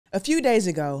A few days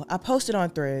ago, I posted on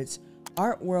Threads,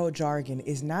 art world jargon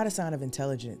is not a sign of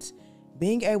intelligence.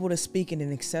 Being able to speak in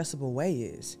an accessible way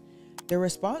is. The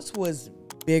response was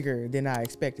bigger than I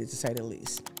expected, to say the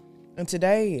least. And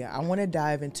today, I want to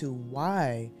dive into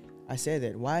why I said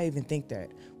that, why I even think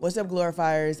that. What's up,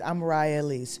 glorifiers? I'm Mariah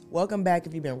Elise. Welcome back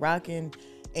if you've been rocking,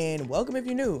 and welcome if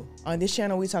you're new. On this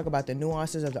channel, we talk about the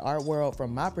nuances of the art world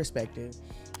from my perspective.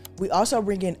 We also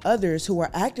bring in others who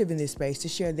are active in this space to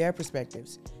share their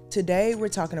perspectives. Today, we're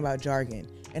talking about jargon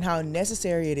and how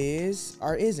necessary it is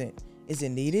or isn't. Is it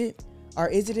needed? Or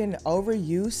is it an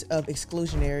overuse of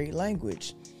exclusionary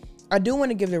language? I do want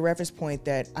to give the reference point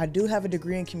that I do have a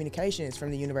degree in communications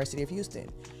from the University of Houston,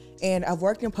 and I've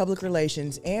worked in public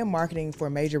relations and marketing for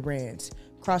major brands,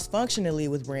 cross-functionally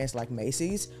with brands like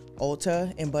Macy's,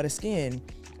 Ulta, and Butterskin,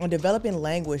 on developing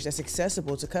language that's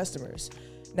accessible to customers.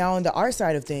 Now, on the art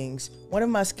side of things, one of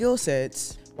my skill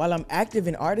sets, while I'm active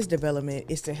in artist development,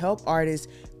 is to help artists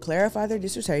clarify their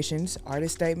dissertations,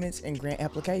 artist statements, and grant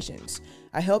applications.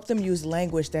 I help them use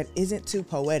language that isn't too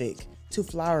poetic, too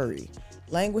flowery,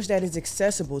 language that is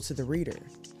accessible to the reader,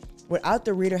 without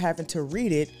the reader having to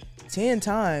read it 10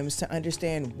 times to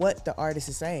understand what the artist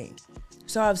is saying.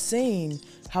 So I've seen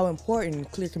how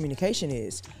important clear communication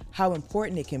is, how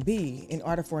important it can be in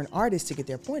order for an artist to get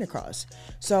their point across.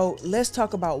 So let's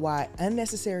talk about why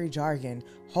unnecessary jargon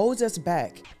holds us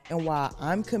back and why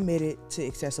I'm committed to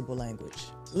accessible language.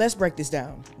 Let's break this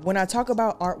down. When I talk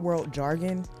about art world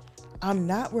jargon, I'm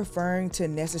not referring to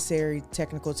necessary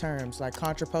technical terms like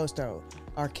contrapposto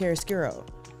or chiaroscuro.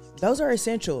 Those are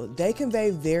essential. They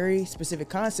convey very specific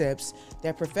concepts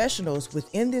that professionals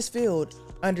within this field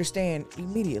understand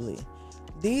immediately.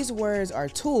 These words are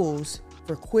tools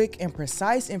for quick and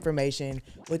precise information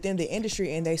within the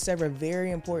industry, and they serve a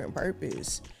very important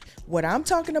purpose. What I'm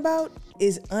talking about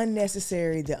is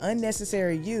the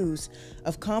unnecessary use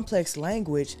of complex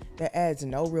language that adds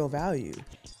no real value.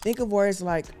 Think of words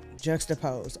like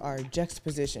juxtapose or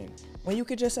juxtaposition when you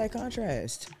could just say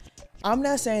contrast. I'm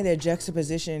not saying that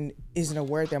juxtaposition isn't a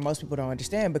word that most people don't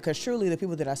understand, because truly the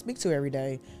people that I speak to every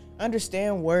day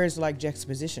understand words like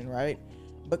juxtaposition, right?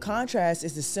 But contrast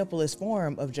is the simplest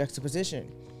form of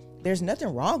juxtaposition. There's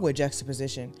nothing wrong with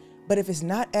juxtaposition, but if it's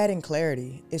not adding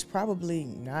clarity, it's probably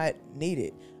not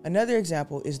needed. Another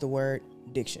example is the word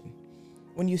diction.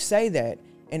 When you say that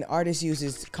an artist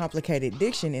uses complicated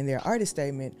diction in their artist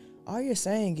statement, all you're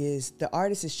saying is the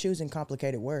artist is choosing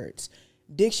complicated words.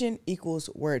 Diction equals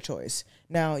word choice.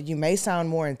 Now, you may sound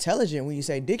more intelligent when you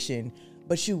say diction,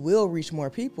 but you will reach more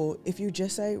people if you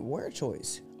just say word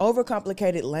choice.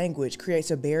 Overcomplicated language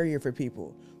creates a barrier for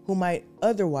people who might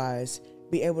otherwise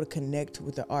be able to connect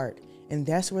with the art, and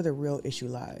that's where the real issue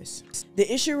lies.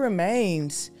 The issue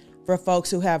remains for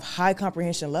folks who have high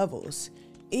comprehension levels.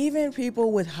 Even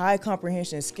people with high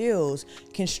comprehension skills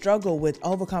can struggle with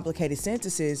overcomplicated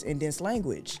sentences and dense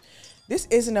language. This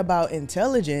isn't about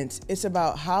intelligence, it's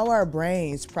about how our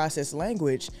brains process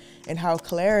language and how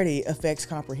clarity affects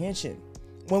comprehension.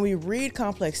 When we read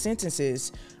complex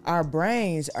sentences, our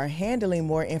brains are handling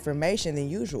more information than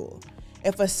usual.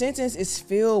 If a sentence is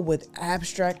filled with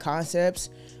abstract concepts,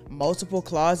 multiple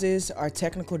clauses, or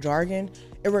technical jargon,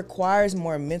 it requires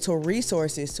more mental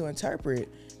resources to interpret.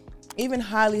 Even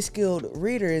highly skilled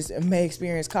readers may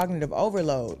experience cognitive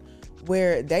overload,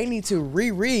 where they need to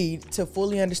reread to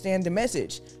fully understand the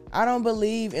message. I don't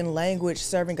believe in language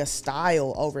serving a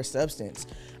style over substance.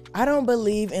 I don't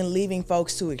believe in leaving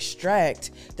folks to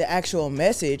extract the actual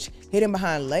message hidden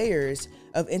behind layers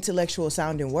of intellectual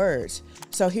sounding words.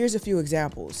 So here's a few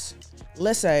examples.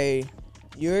 Let's say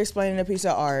you're explaining a piece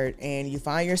of art and you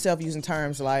find yourself using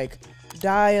terms like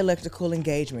dialectical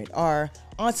engagement or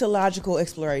ontological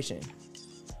exploration.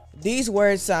 These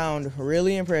words sound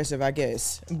really impressive, I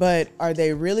guess, but are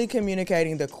they really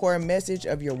communicating the core message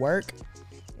of your work?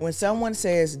 When someone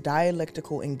says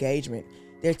dialectical engagement,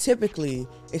 they're typically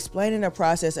explaining a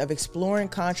process of exploring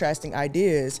contrasting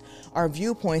ideas or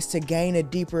viewpoints to gain a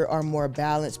deeper or more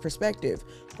balanced perspective.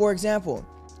 For example,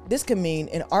 this could mean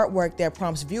an artwork that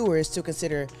prompts viewers to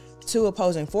consider two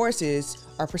opposing forces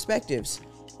or perspectives.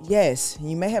 Yes,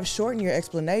 you may have shortened your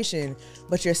explanation,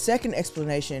 but your second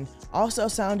explanation also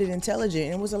sounded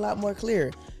intelligent and was a lot more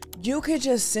clear. You could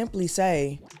just simply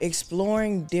say,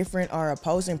 exploring different or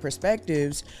opposing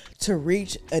perspectives to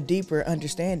reach a deeper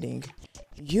understanding.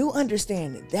 You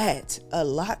understand that a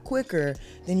lot quicker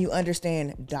than you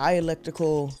understand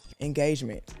dialectical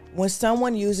engagement. When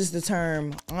someone uses the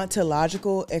term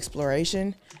ontological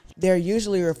exploration, they're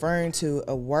usually referring to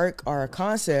a work or a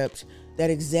concept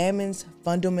that examines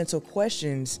fundamental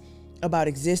questions about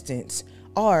existence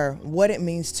or what it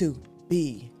means to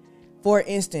be. For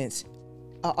instance,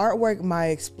 An artwork might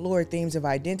explore themes of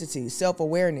identity,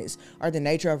 self-awareness, or the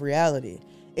nature of reality.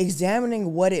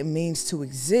 Examining what it means to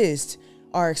exist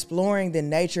or exploring the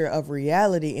nature of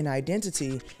reality and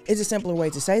identity is a simpler way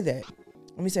to say that.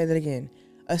 Let me say that again.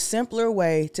 A simpler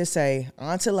way to say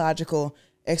ontological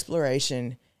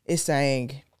exploration is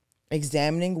saying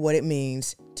examining what it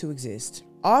means to exist.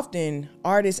 Often,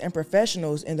 artists and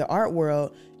professionals in the art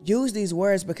world use these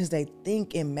words because they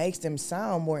think it makes them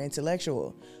sound more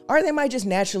intellectual, or they might just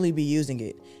naturally be using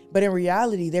it. But in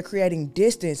reality, they're creating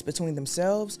distance between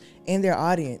themselves and their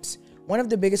audience. One of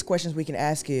the biggest questions we can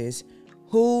ask is,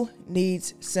 who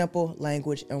needs simple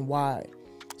language and why?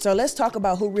 So let's talk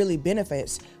about who really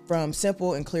benefits from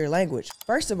simple and clear language.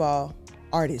 First of all,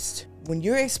 artists. When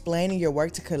you're explaining your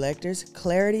work to collectors,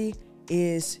 clarity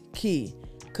is key.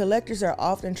 Collectors are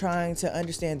often trying to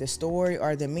understand the story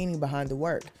or the meaning behind the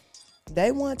work.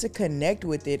 They want to connect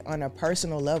with it on a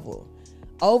personal level.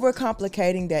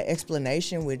 Overcomplicating that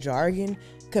explanation with jargon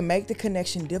can make the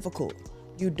connection difficult.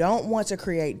 You don't want to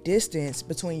create distance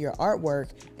between your artwork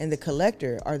and the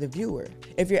collector or the viewer.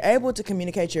 If you're able to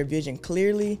communicate your vision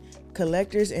clearly,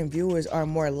 collectors and viewers are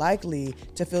more likely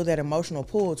to feel that emotional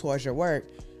pull towards your work.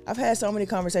 I've had so many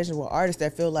conversations with artists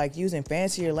that feel like using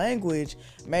fancier language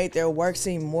made their work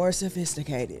seem more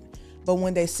sophisticated. But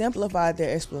when they simplified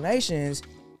their explanations,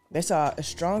 they saw a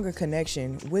stronger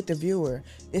connection with the viewer.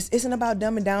 This isn't about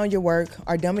dumbing down your work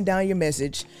or dumbing down your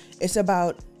message. It's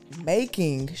about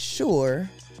making sure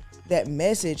that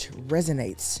message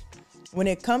resonates. When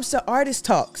it comes to artist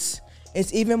talks,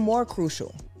 it's even more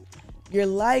crucial. You're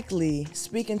likely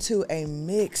speaking to a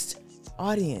mixed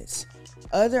audience.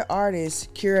 Other artists,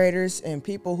 curators, and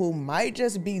people who might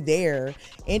just be there,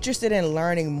 interested in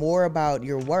learning more about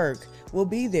your work, will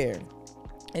be there.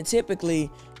 And typically,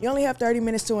 you only have 30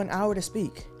 minutes to an hour to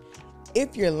speak.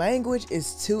 If your language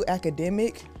is too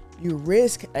academic, you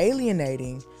risk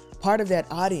alienating part of that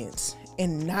audience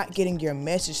and not getting your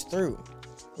message through.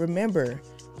 Remember,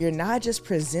 you're not just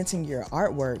presenting your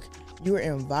artwork, you're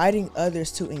inviting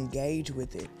others to engage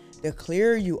with it. The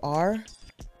clearer you are,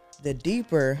 the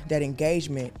deeper that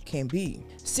engagement can be.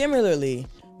 Similarly,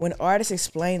 when artists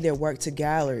explain their work to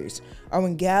galleries, or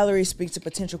when galleries speak to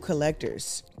potential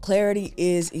collectors, clarity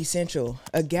is essential.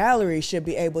 A gallery should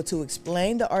be able to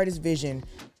explain the artist's vision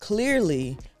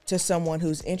clearly to someone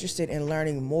who's interested in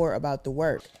learning more about the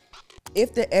work.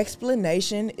 If the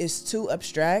explanation is too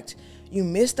abstract, you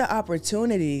miss the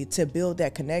opportunity to build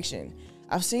that connection.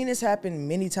 I've seen this happen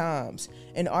many times.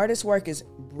 An artist's work is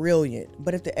brilliant,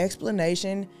 but if the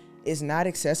explanation is not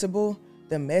accessible,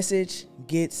 the message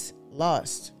gets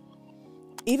lost.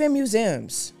 Even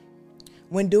museums,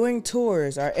 when doing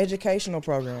tours or educational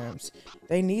programs,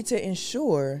 they need to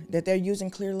ensure that they're using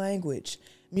clear language.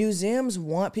 Museums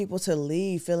want people to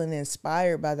leave feeling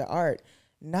inspired by the art,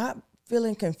 not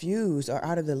feeling confused or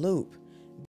out of the loop.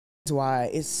 That's why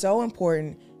it's so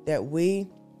important that we,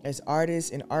 as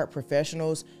artists and art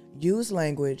professionals, use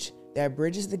language that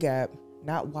bridges the gap,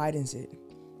 not widens it.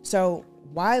 So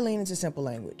why lean into simple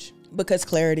language? Because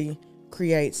clarity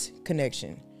creates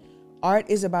connection. Art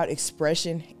is about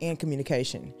expression and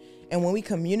communication. And when we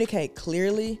communicate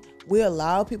clearly, we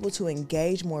allow people to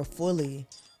engage more fully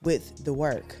with the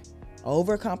work.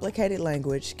 Overcomplicated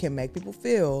language can make people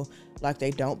feel like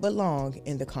they don't belong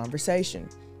in the conversation.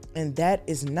 And that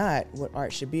is not what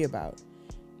art should be about.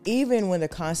 Even when the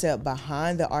concept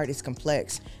behind the art is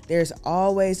complex, there's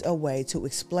always a way to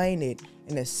explain it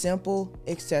in a simple,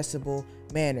 accessible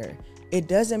manner. It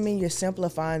doesn't mean you're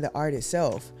simplifying the art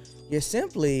itself. You're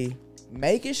simply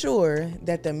making sure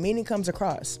that the meaning comes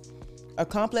across. A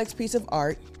complex piece of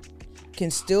art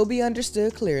can still be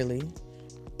understood clearly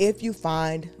if you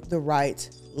find the right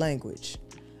language.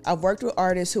 I've worked with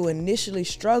artists who initially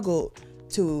struggled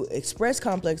to express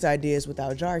complex ideas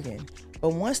without jargon,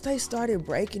 but once they started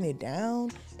breaking it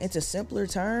down into simpler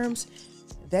terms,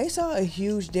 they saw a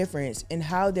huge difference in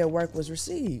how their work was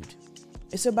received.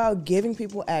 It's about giving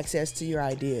people access to your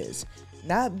ideas,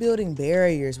 not building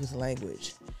barriers with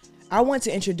language. I want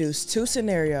to introduce two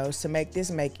scenarios to make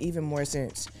this make even more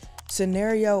sense.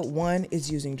 Scenario one is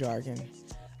using jargon.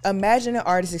 Imagine an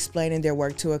artist explaining their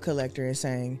work to a collector and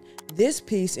saying, "This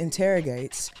piece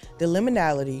interrogates the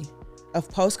liminality of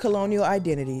post-colonial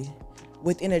identity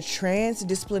within a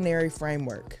transdisciplinary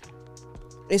framework."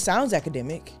 It sounds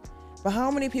academic, but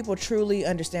how many people truly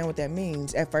understand what that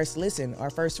means at first listen or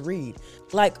first read?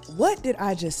 Like, what did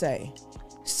I just say?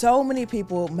 So many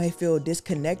people may feel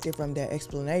disconnected from that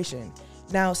explanation.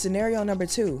 Now, scenario number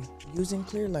two, using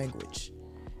clear language.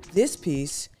 This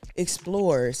piece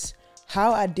explores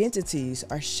how identities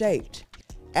are shaped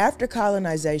after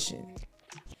colonization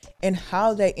and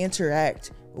how they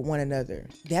interact with one another.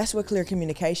 That's what clear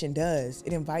communication does.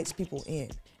 It invites people in.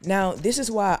 Now, this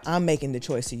is why I'm making the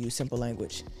choice to use simple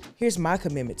language. Here's my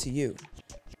commitment to you.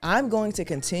 I'm going to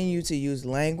continue to use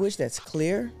language that's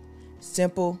clear,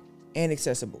 simple, and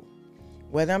accessible.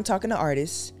 Whether I'm talking to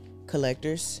artists,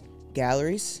 collectors,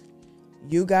 galleries,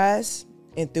 you guys,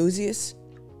 enthusiasts,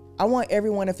 I want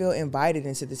everyone to feel invited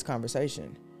into this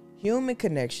conversation. Human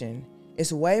connection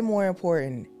is way more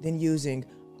important than using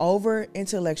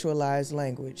over-intellectualized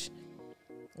language.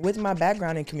 With my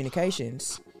background in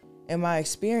communications and my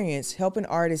experience helping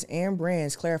artists and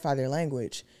brands clarify their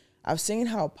language, I've seen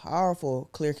how powerful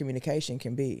clear communication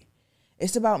can be.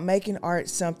 It's about making art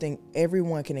something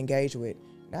everyone can engage with,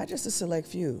 not just a select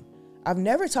few. I've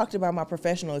never talked about my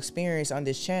professional experience on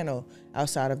this channel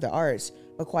outside of the arts,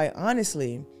 but quite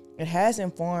honestly, it has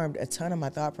informed a ton of my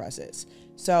thought process.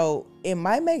 So it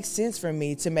might make sense for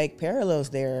me to make parallels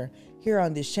here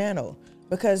on this channel,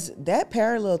 because that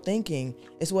parallel thinking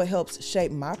is what helps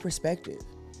shape my perspective.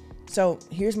 So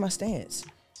here's my stance.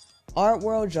 Art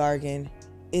world jargon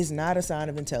is not a sign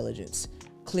of intelligence.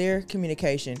 Clear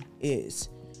communication is.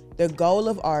 The goal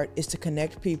of art is to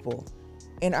connect people,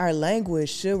 and our language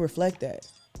should reflect that.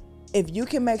 If you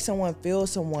can make someone feel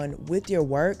someone with your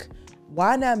work,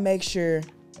 why not make sure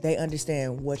they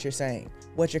understand what you're saying,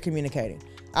 what you're communicating?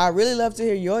 I'd really love to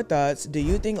hear your thoughts. Do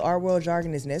you think art world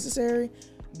jargon is necessary?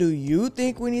 Do you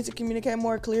think we need to communicate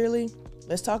more clearly?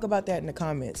 Let's talk about that in the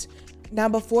comments. Now,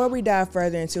 before we dive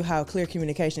further into how clear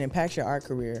communication impacts your art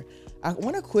career, I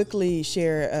want to quickly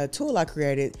share a tool I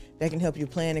created that can help you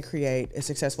plan and create a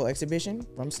successful exhibition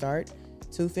from start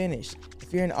to finish.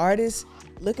 If you're an artist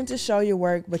looking to show your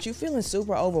work, but you're feeling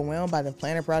super overwhelmed by the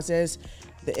planning process,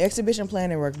 the exhibition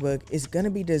planning workbook is going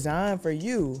to be designed for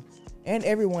you and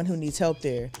everyone who needs help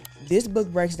there. This book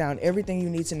breaks down everything you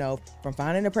need to know, from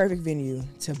finding the perfect venue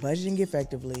to budgeting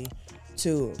effectively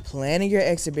to planning your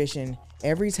exhibition,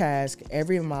 every task,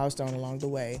 every milestone along the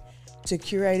way, to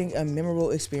curating a memorable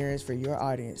experience for your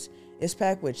audience. It's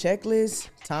packed with checklists,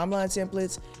 timeline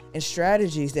templates, and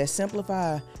strategies that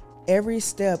simplify every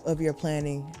step of your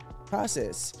planning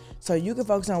process so you can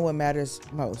focus on what matters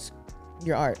most,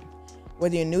 your art.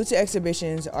 Whether you're new to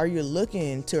exhibitions or you're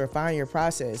looking to refine your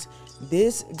process,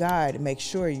 this guide makes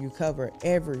sure you cover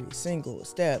every single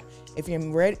step. If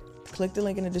you're ready, click the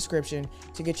link in the description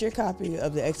to get your copy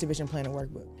of the exhibition planning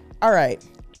workbook. All right,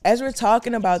 as we're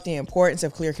talking about the importance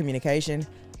of clear communication,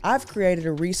 I've created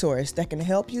a resource that can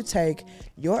help you take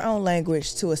your own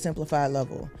language to a simplified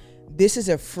level. This is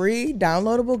a free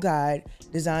downloadable guide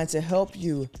designed to help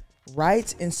you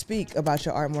write and speak about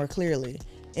your art more clearly.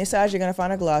 Inside, you're going to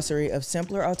find a glossary of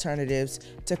simpler alternatives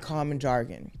to common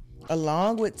jargon,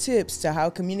 along with tips to how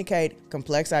to communicate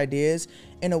complex ideas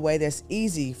in a way that's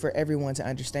easy for everyone to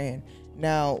understand.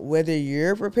 Now, whether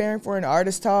you're preparing for an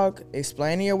artist talk,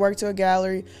 explaining your work to a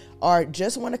gallery, or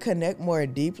just want to connect more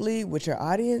deeply with your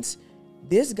audience,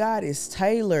 this guide is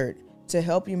tailored to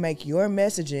help you make your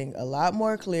messaging a lot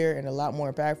more clear and a lot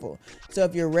more impactful. So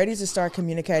if you're ready to start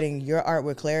communicating your art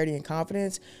with clarity and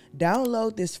confidence,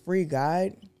 download this free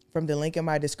guide from the link in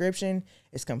my description.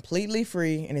 It's completely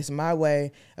free, and it's my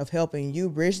way of helping you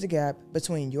bridge the gap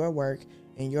between your work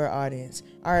and your audience.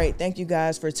 All right, thank you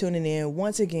guys for tuning in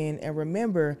once again, and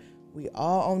remember, we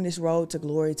all on this road to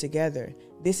glory together.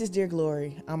 This is Dear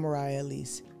Glory. I'm Mariah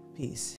Elise. Peace.